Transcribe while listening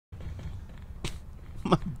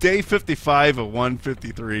Day 55 of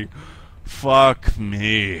 153. Fuck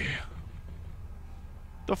me.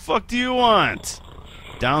 The fuck do you want?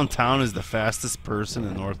 Downtown is the fastest person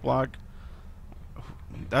in North Block.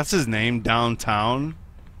 That's his name, Downtown.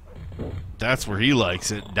 That's where he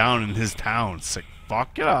likes it, down in his town. Sick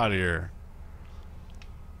fuck, get out of here.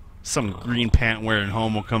 Some green pant wearing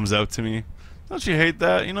homo comes out to me. Don't you hate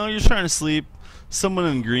that? You know, you're trying to sleep. Someone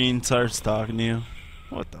in green starts talking to you.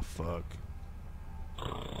 What the fuck?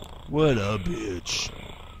 What a bitch.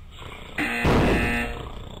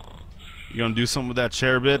 You gonna do something with that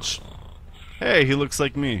chair, bitch? Hey, he looks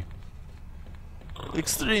like me.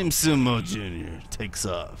 Extreme Sumo Jr. takes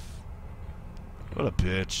off. What a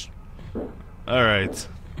bitch. Alright.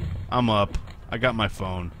 I'm up. I got my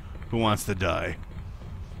phone. Who wants to die?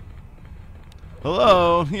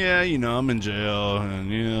 Hello? Yeah, you know, I'm in jail,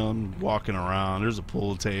 and, you know, I'm walking around. There's a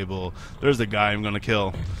pool table. There's a guy I'm gonna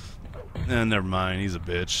kill. And never mind, he's a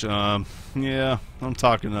bitch. Yeah, I'm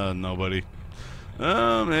talking to nobody.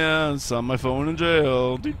 Yeah, it's on my phone in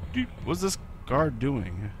jail. What's this guard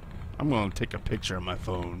doing? I'm gonna take a picture of my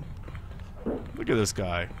phone. Look at this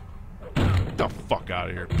guy. Get the fuck out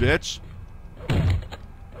of here, bitch.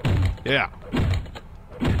 Yeah.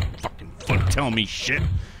 Fucking fuck telling me shit.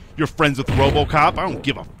 You're friends with RoboCop? I don't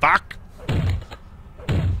give a fuck.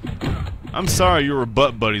 I'm sorry you were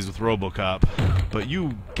butt buddies with RoboCop, but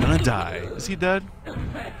you gonna die. Is he dead?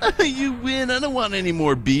 You win. I don't want any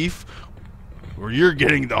more beef. Or you're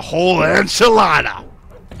getting the whole enchilada.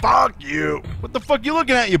 Fuck you. What the fuck you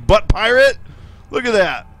looking at, you butt pirate? Look at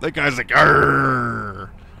that. That guy's like, arrgh.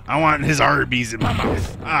 I want his Arby's in my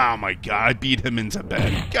mouth. Oh my god, I beat him into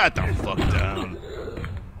bed. Got the fuck down.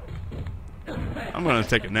 I'm gonna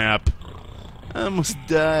take a nap. I almost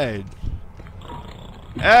died.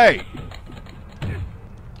 Hey!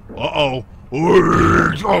 Uh-oh.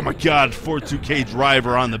 Oh my god, 42K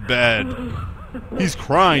driver on the bed. He's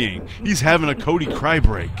crying. He's having a Cody cry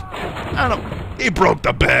break. He broke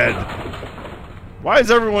the bed. Why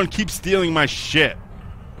does everyone keep stealing my shit?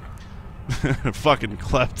 Fucking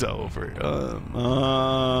klepto over here.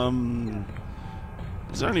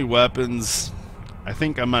 Is there any weapons? I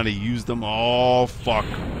think I might have used them. Oh, fuck.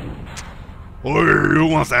 Who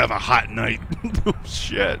wants to have a hot night? Oh,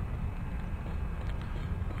 shit.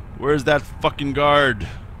 Where's that fucking guard?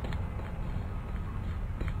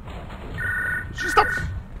 Stop.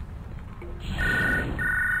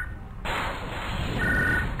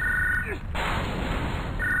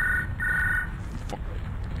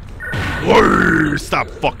 Stop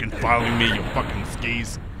fucking following me, you fucking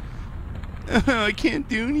skis. I can't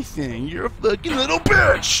do anything. You're a fucking little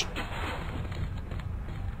bitch.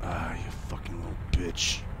 Ah, you fucking little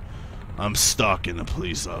bitch. I'm stalking a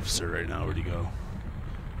police officer right now. Where'd he go?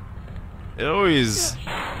 It always...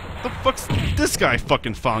 What the fuck's this guy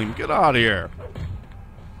fucking following me? Get out of here.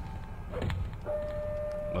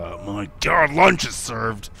 Oh my god, lunch is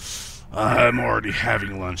served. I'm already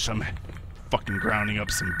having lunch. I'm fucking grounding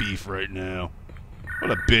up some beef right now.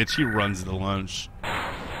 What a bitch. He runs the lunch.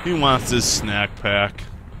 He wants this snack pack.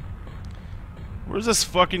 Where's this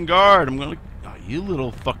fucking guard? I'm gonna... Oh, you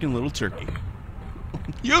little fucking little turkey.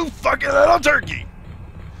 You fucking little turkey!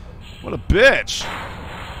 What a bitch!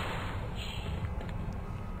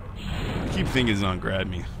 I keep thinking he's gonna grab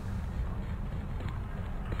me.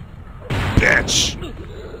 Bitch!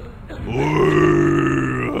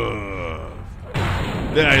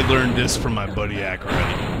 Then I learned this from my buddy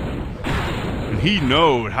Akrati. And he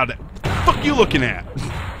knowed how to... What the fuck you looking at?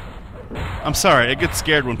 I'm sorry, I get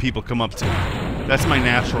scared when people come up to me. That's my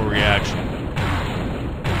natural reaction.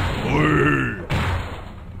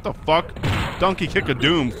 What the fuck? Donkey kick of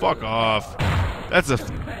doom. Fuck off. That's a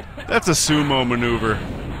sumo maneuver.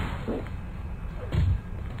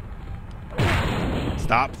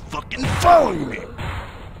 Stop fucking following me.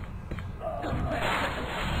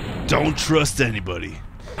 Don't trust anybody.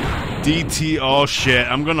 DT all shit.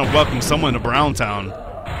 I'm gonna welcome someone to Browntown.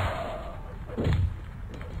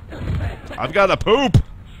 I've got to poop.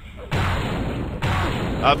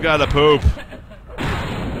 I've got to poop.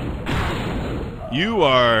 You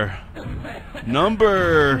are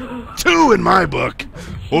number 2 in my book.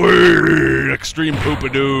 Extreme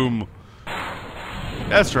poop-a-doom.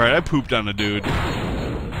 That's right, I pooped on a dude.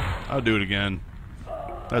 I'll do it again.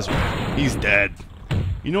 That's right, he's dead.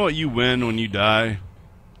 You know what you win when you die?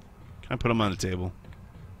 Can I put him on the table?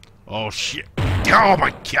 Oh shit. Oh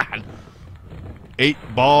my god.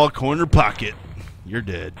 8-ball corner pocket. You're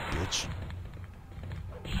dead, bitch.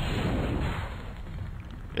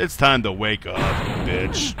 It's time to wake up,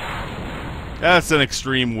 bitch. That's an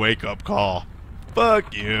extreme wake-up call.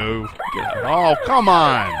 Fuck you. Oh, come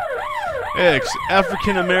on. Hey,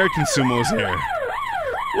 African American sumo's here.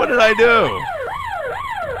 What did I do?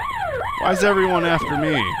 Why is everyone after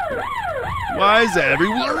me? Why is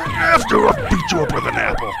everyone after? I beat you up with an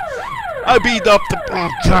apple. I beat up the.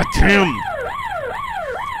 Oh, goddamn.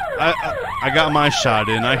 I got my shot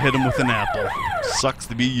in. I hit him with an apple. Sucks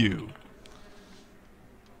to be you.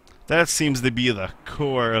 That seems to be the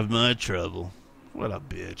core of my trouble. What a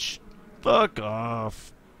bitch. Fuck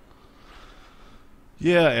off.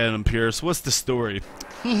 Yeah, Adam Pierce, what's the story?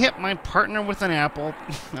 He hit my partner with an apple.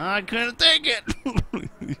 I couldn't take it.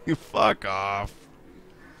 You fuck off.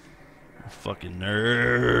 You fucking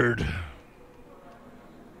nerd.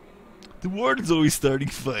 The warden's always starting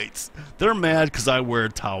fights. They're mad because I wear a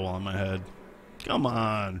towel on my head. Come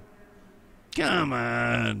on. Come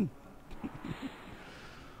on.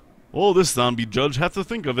 Oh, this zombie judge, have to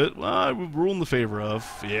think of it. Well, I would rule in the favor of.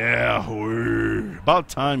 Yeah, about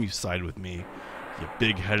time you side with me, you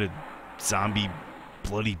big-headed zombie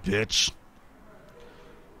bloody bitch.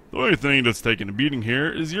 The only thing that's taking a beating here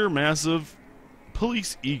is your massive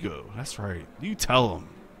police ego. That's right. You tell him.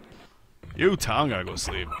 You tell him I gotta go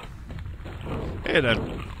sleep. Hey, Dad.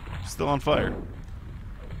 Still on fire.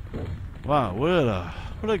 Wow, what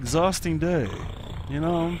an exhausting day. You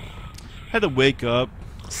know, had to wake up,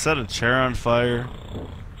 set a chair on fire,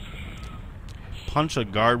 punch a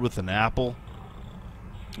guard with an apple.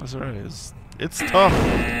 That's right. It's tough.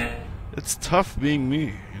 It's tough being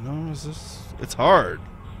me. You know, it's hard.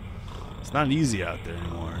 It's not easy out there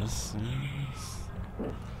anymore.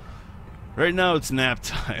 Right now, it's nap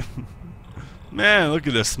time. Man, look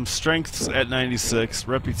at this. Some strength's at 96,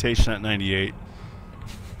 reputation at 98,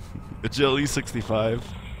 agility 65,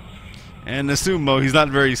 and the sumo, he's not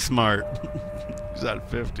very smart. He's at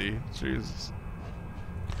 50. Jesus.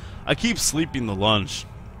 I keep sleeping the lunch.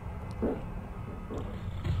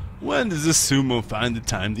 When does this sumo find the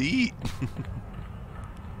time to eat?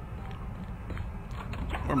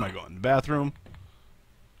 Where am I going? The bathroom?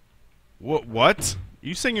 What?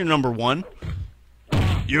 You saying you're number 1?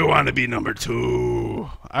 You want to be number 2.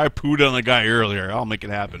 I pooed on a guy earlier. I'll make it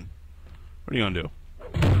happen. What are you gonna do?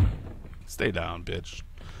 Stay down, bitch.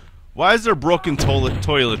 Why is there broken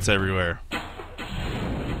toilets everywhere?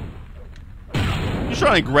 You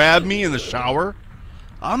trying to grab me in the shower?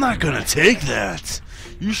 I'm not gonna take that.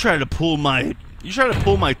 You try to pull my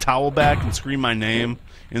towel back and scream my name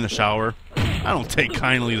in the shower. I don't take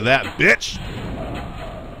kindly to that, bitch.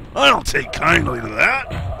 I don't take kindly to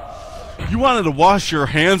that. You wanted to wash your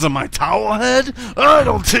hands on my towel head? I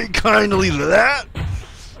don't take kindly to that.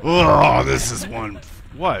 Oh, this is one.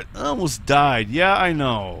 What? I almost died. Yeah, I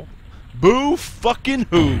know. Boo fucking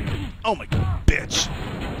who? Oh my god, bitch.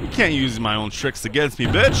 You can't use my own tricks against me,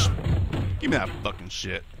 bitch. Give me that fucking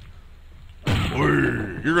shit.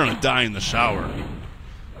 You're gonna die in the shower.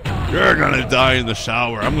 You're gonna die in the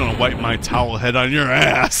shower. I'm gonna wipe my towel head on your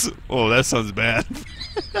ass. Oh, that sounds bad.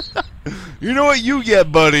 You know what you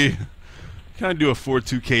get, buddy? Can I do a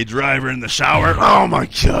 4-2K driver in the shower? Oh my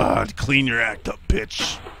god. Clean your act up,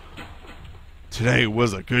 bitch. Today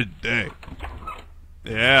was a good day.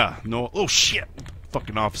 Yeah. No. Oh shit.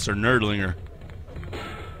 Fucking Officer Nerdlinger.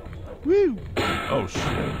 Woo. Oh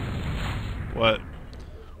shit. What?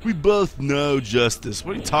 We both know justice.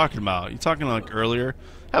 What are you talking about? You talking like earlier?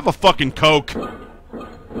 Have a fucking Coke. Or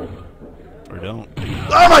don't.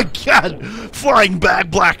 Oh my god! Flying back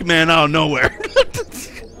black man out of nowhere.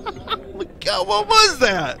 God, what was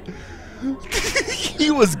that? He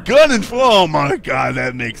was gunning for. Oh my god,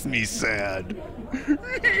 that makes me sad.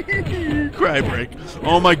 Cry break.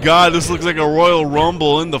 Oh my god, this looks like a Royal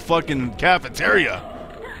Rumble in the fucking cafeteria.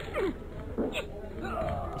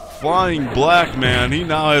 Flying black man, he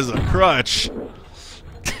now has a crutch.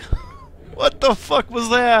 What the fuck was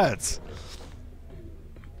that?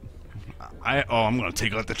 I'm gonna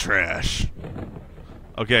take out the trash.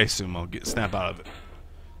 Okay, Sumo, snap out of it.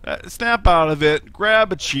 Snap out of it.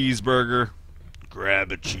 Grab a cheeseburger.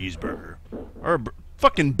 Grab a cheeseburger. Or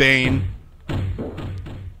fucking Bane.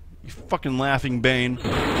 You fucking laughing Bane.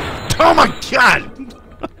 Oh my god!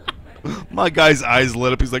 My guy's eyes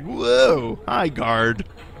lit up. He's like, whoa, hi guard.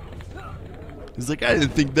 He's like, I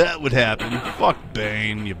didn't think that would happen. Fuck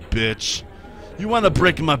Bane, you bitch. You want to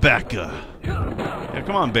break my back? Yeah,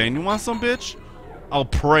 come on, Bane. You want some, bitch? I'll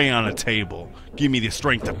pray on a table. Give me the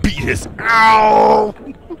strength to beat his. Ow!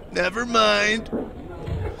 Never mind.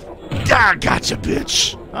 Ah, gotcha,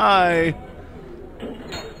 bitch. Hi.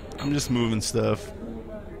 I'm just moving stuff.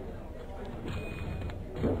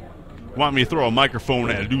 Want me to throw a microphone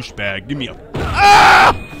at a douchebag? Give me a.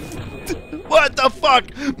 Ah! What the fuck?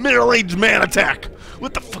 Middle-aged man attack.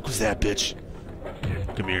 What the fuck was that, bitch?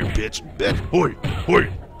 Come here, bitch. Bitch. Hoi.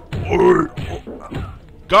 Hoi.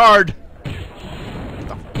 Guard!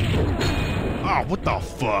 Oh, what the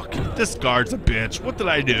fuck? This guard's a bitch. What did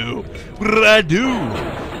I do? What did I do?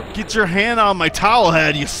 Get your hand on my towel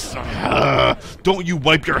head, you don't you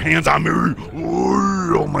wipe your hands on me.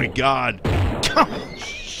 Oh my god.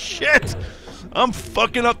 Shit! I'm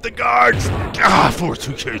fucking up the guards.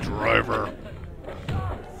 4-2K driver.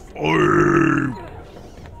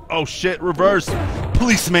 Oh shit, reverse.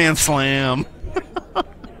 Policeman slam.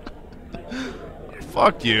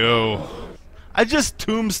 Fuck you. I just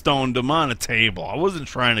tombstoned him on a table. I wasn't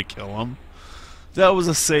trying to kill him. That was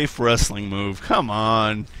a safe wrestling move. Come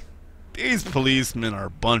on. These policemen are a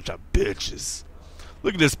bunch of bitches.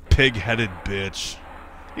 Look at this pig-headed bitch.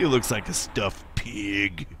 He looks like a stuffed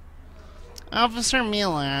pig. Officer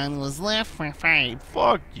Milan was left for fight.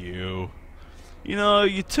 Fuck you. You know,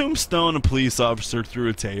 you tombstone a police officer through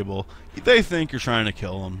a table. They think you're trying to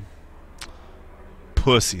kill him.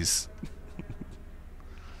 Pussies.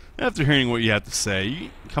 After hearing what you have to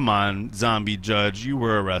say, come on, zombie judge, you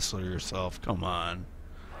were a wrestler yourself. Come on.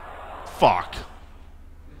 Fuck.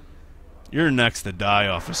 You're next to die,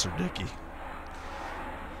 Officer Dickie.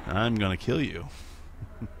 I'm gonna kill you.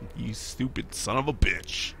 You stupid son of a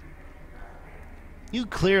bitch. You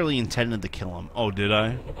clearly intended to kill him. Oh, did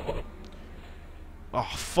I? Oh,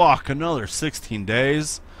 fuck, another 16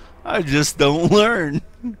 days? I just don't learn.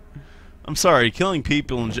 I'm sorry, killing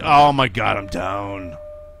people in oh my god, I'm down.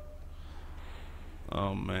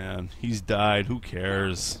 Oh man, he's died. Who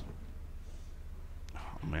cares?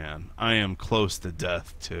 Oh man, I am close to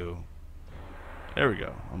death too. There we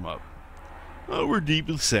go. I'm up. Oh, we're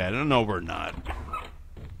deeply sad. No, we're not.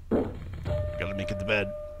 Gotta make it to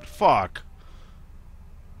bed. Fuck.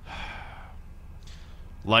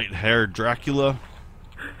 Light-haired Dracula.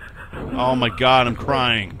 Oh my god, I'm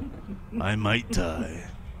crying. I might die.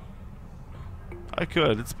 I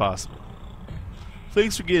could. It's possible.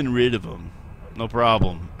 Thanks for getting rid of him. No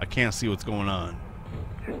problem. I can't see what's going on.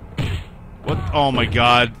 What? Oh my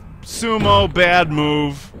god. Sumo, bad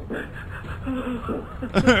move.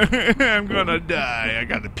 I'm gonna die. I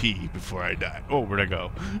gotta pee before I die. Oh, where'd I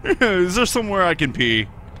go? Is there somewhere I can pee?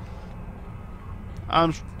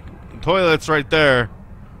 Toilet's right there.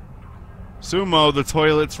 Sumo, the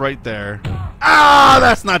toilet's right there. Ah,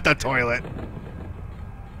 that's not the toilet.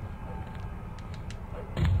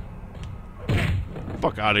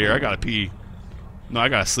 Fuck out of here. I gotta pee. No, I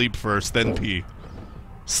gotta sleep first, then pee.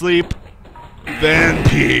 Sleep, then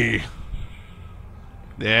pee.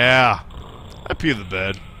 Yeah. I pee the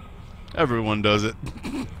bed. Everyone does it.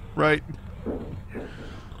 Right?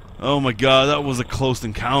 Oh my god, that was a close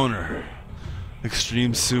encounter.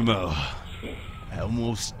 Extreme Sumo. I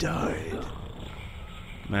almost died.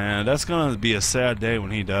 Man, that's gonna be a sad day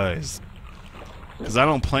when he dies. Because I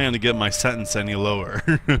don't plan to get my sentence any lower.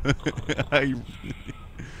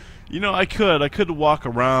 You know, I could walk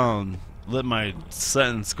around, let my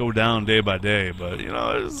sentence go down day by day, but, you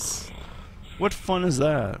know, what fun is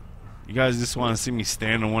that? You guys just want to see me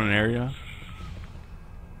stand in one area?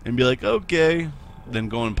 And be like, okay, then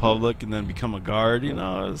go in public and then become a guard, you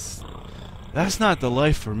know, that's not the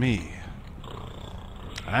life for me.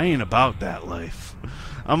 I ain't about that life.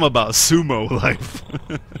 I'm about sumo life.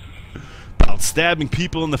 About stabbing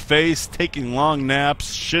people in the face, taking long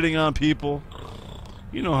naps, shitting on people.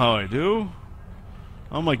 You know how I do.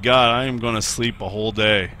 Oh my god, I am gonna sleep a whole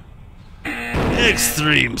day.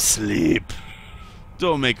 Extreme sleep.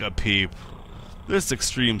 Don't make a peep. This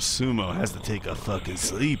Extreme Sumo has to take a fucking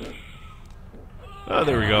sleep. Oh,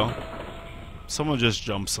 there we go. Someone just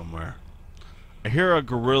jumped somewhere. I hear a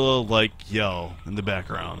gorilla-like yell in the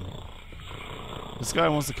background. This guy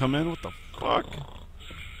wants to come in? What the fuck?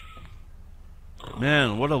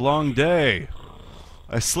 Man, what a long day.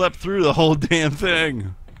 I slept through the whole damn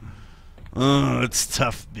thing. Oh, it's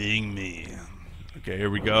tough being me. Okay, here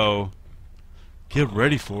we go. Get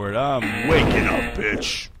ready for it. I'm waking up,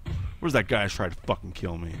 bitch. Where's that guy trying to fucking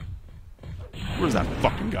kill me? Where's that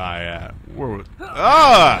fucking guy at?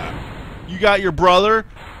 You got your brother?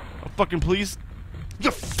 A fucking police?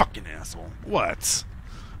 You fucking asshole. What?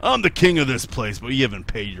 I'm the king of this place, but you haven't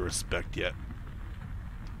paid your respect yet.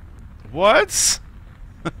 What?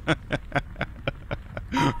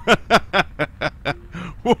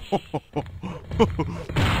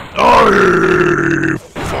 Oh,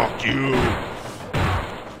 fuck you.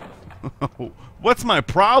 What's my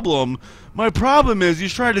problem? My problem is you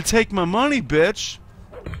tried to take my money, bitch.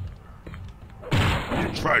 You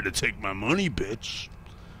tried to take my money, bitch.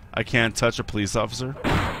 I can't touch a police officer?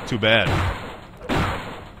 Too bad.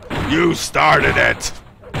 You started it.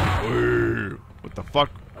 What the fuck?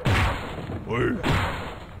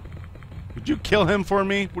 Who Would you kill him for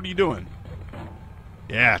me? What are you doing?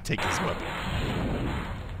 Yeah, take his weapon.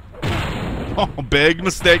 Oh, big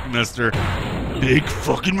mistake, mister. Big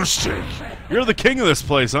fucking mistake. You're the king of this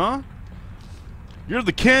place, huh? You're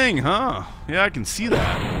the king, huh? Yeah, I can see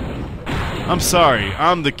that. I'm sorry,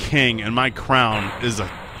 I'm the king, and my crown is a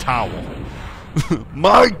towel.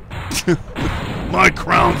 my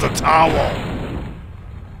crown's a towel.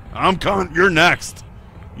 You're next.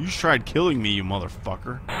 You tried killing me, you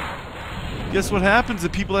motherfucker. Guess what happens to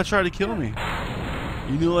people that try to kill me?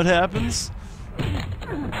 You know what happens?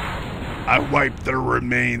 I wipe their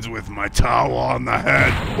remains with my towel on the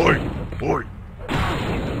head. Oi, oi.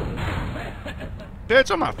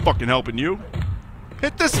 Bitch, I'm not fucking helping you.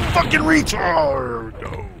 Hit this fucking retard!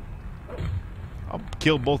 Go. I'll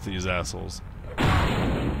kill both of these assholes.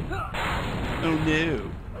 Oh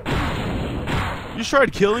no. You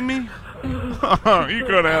tried killing me? You're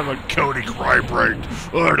gonna have a Cody cry break.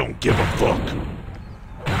 I don't give a fuck.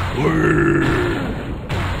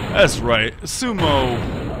 That's right. Sumo.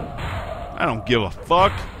 I don't give a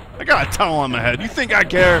fuck. I got a towel on my head. You think I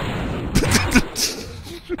care?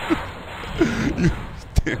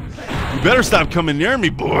 You better stop coming near me,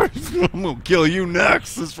 boy. I'm gonna kill you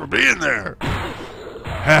next just for being there.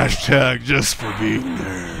 Hashtag just for being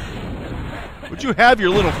there. Would you have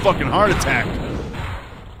your little fucking heart attack?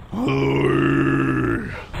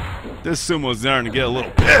 This sumo's starting to get a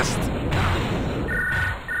little pissed.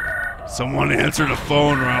 Someone answer the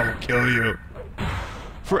phone or I will kill you.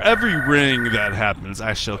 For every ring that happens,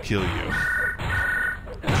 I shall kill you.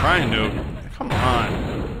 I'm trying to. Come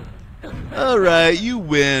on. Alright, you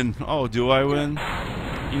win. Oh, do I win?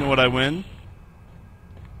 You know what I win?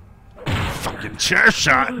 Fucking chair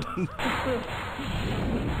shot.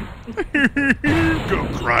 Go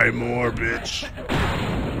cry more, bitch.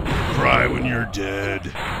 Cry when you're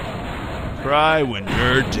dead. Cry when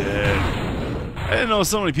you're dead. I didn't know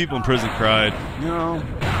so many people in prison cried. You know.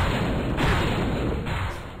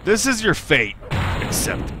 This is your fate.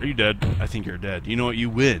 Except, are you dead? I think you're dead. You know what? You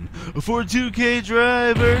win. A 42K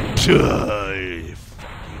driver.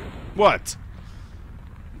 What?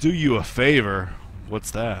 Do you a favor?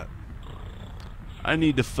 What's that? I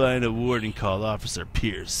need to find a warden called Officer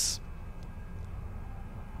Pierce.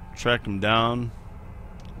 Track him down.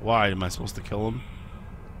 Why am I supposed to kill him?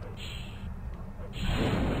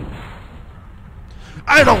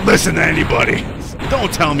 I don't listen to anybody.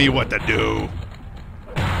 Don't tell me what to do.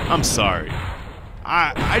 I'm sorry.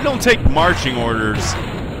 I don't take marching orders.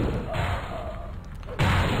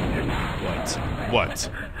 What?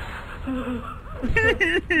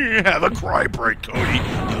 Have a cry break, Cody,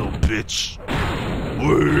 you little bitch.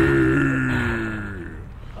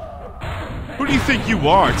 Who do you think you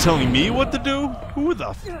are, telling me what to do? Who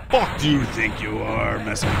the fuck do you think you are,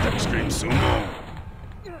 messing with Extreme Sumo?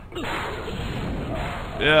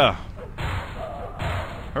 Yeah.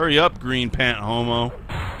 Hurry up, green pant homo.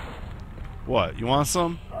 What, you want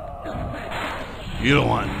some? You don't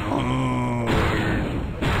want no.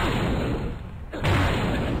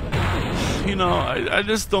 You know, I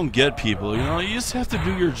just don't get people, you know? You just have to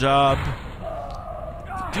do your job.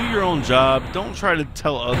 Do your own job. Don't try to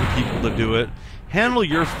tell other people to do it. Handle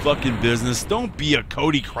your fucking business. Don't be a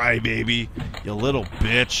Cody crybaby, you little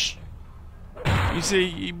bitch. You see,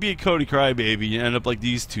 you be a Cody crybaby, you end up like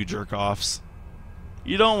these two jerk-offs.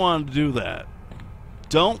 You don't want to do that.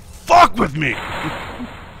 Don't fuck with me!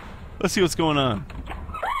 Let's see what's going on.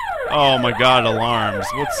 Oh my god, alarms.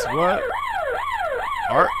 What?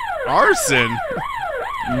 Arson?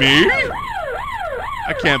 Me?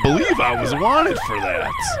 I can't believe I was wanted for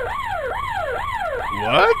that.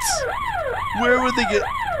 What? Where would they get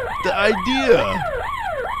the idea?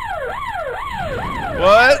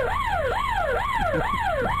 What?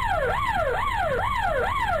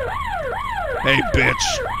 Hey, bitch.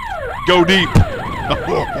 Go deep.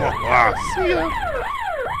 See ya.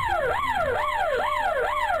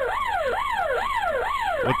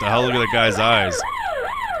 What the hell? Look at that guy's eyes.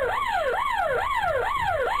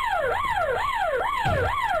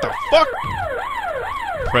 What the fuck?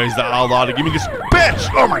 Praise the Allah to give me this bitch!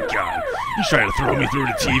 Oh my god! He's trying to throw me through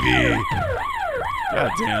the TV.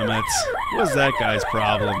 God damn it. What's that guy's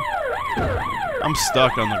problem? I'm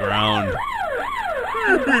stuck on the ground.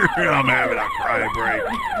 I'm having a cry break.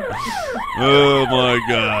 Oh my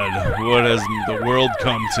god. What has the world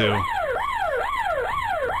come to?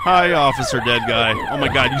 Hi, Officer Dead Guy. Oh my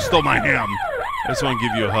god, you stole my ham. I just want to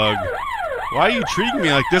give you a hug. Why are you treating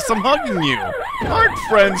me like this? I'm hugging you. Aren't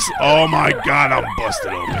friends? Oh my god, I'm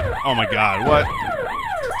busted open. Oh my god, what?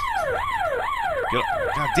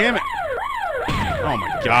 God damn it. Oh my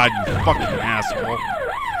god, you fucking asshole.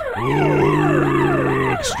 Ooh.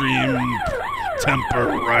 extreme temper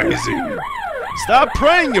rising. Stop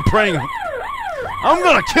praying, you praying. I'm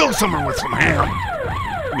gonna kill someone with some ham.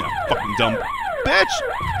 You fucking dumb bitch.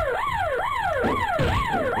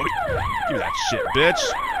 Give me that shit, bitch.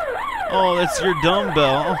 Oh, that's your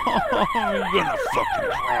dumbbell. You're gonna fucking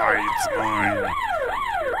cry. It's mine.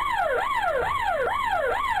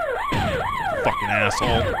 Fucking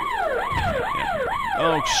asshole. Yeah.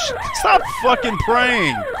 Oh, stop fucking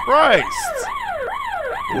praying. Christ.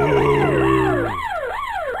 Whoa.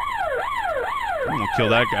 I'm gonna kill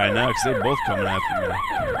that guy next. They're both coming after me.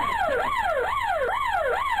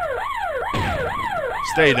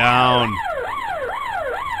 Stay down.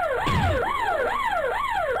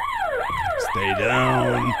 Stay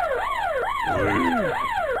down.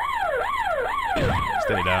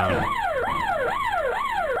 Stay down.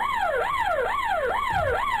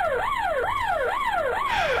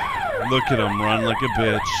 Look at him run like a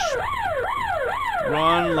bitch.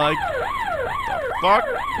 Run like the fuck?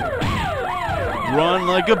 Run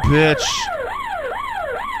like a bitch.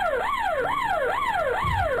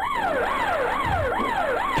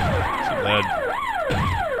 Too bad.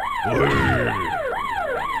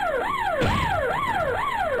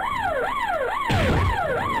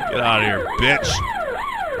 Get out of here, bitch.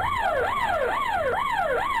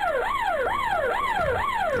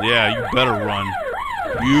 Yeah, you better run.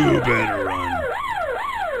 You better run.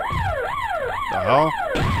 The hell?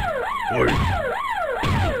 Oi.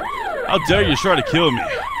 How dare you try to kill me?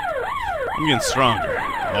 I'm getting stronger.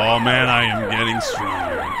 Oh man, I am getting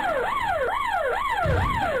stronger.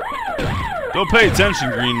 Don't pay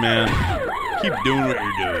attention, Green Man. Keep doing what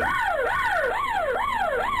you're doing.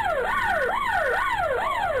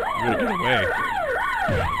 You gotta get away.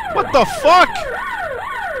 What the fuck?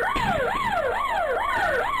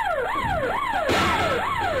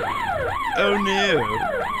 Oh no.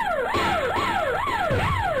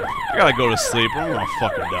 I gotta go to sleep or I'm gonna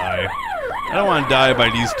fucking die. I don't wanna die by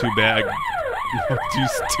these two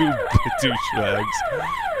douchebags.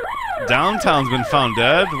 Downtown's been found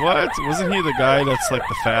dead? What? Wasn't he the guy that's like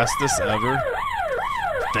the fastest ever?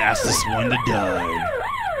 Fastest one to die.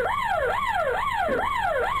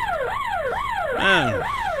 Man,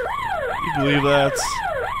 you believe that?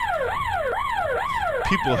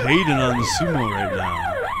 People hating on the sumo right now.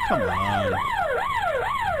 Come on.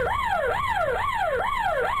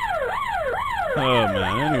 Oh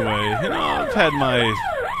man, anyway, you know, I've had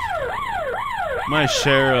my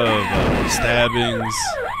share of stabbings,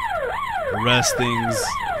 arrestings.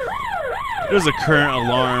 There's a current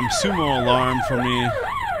alarm, sumo alarm for me.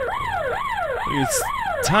 It's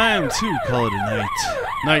time to call it a night.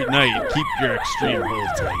 Night, night, keep your extreme hold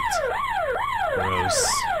tight. Gross.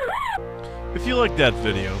 If you liked that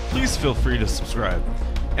video, please feel free to subscribe.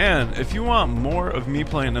 And if you want more of me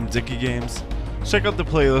playing MDickie games, check out the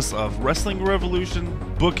playlist of Wrestling Revolution,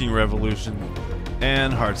 Booking Revolution,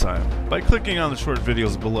 and Hard Time by clicking on the short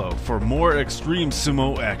videos below for more extreme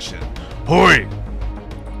sumo action. Hoi!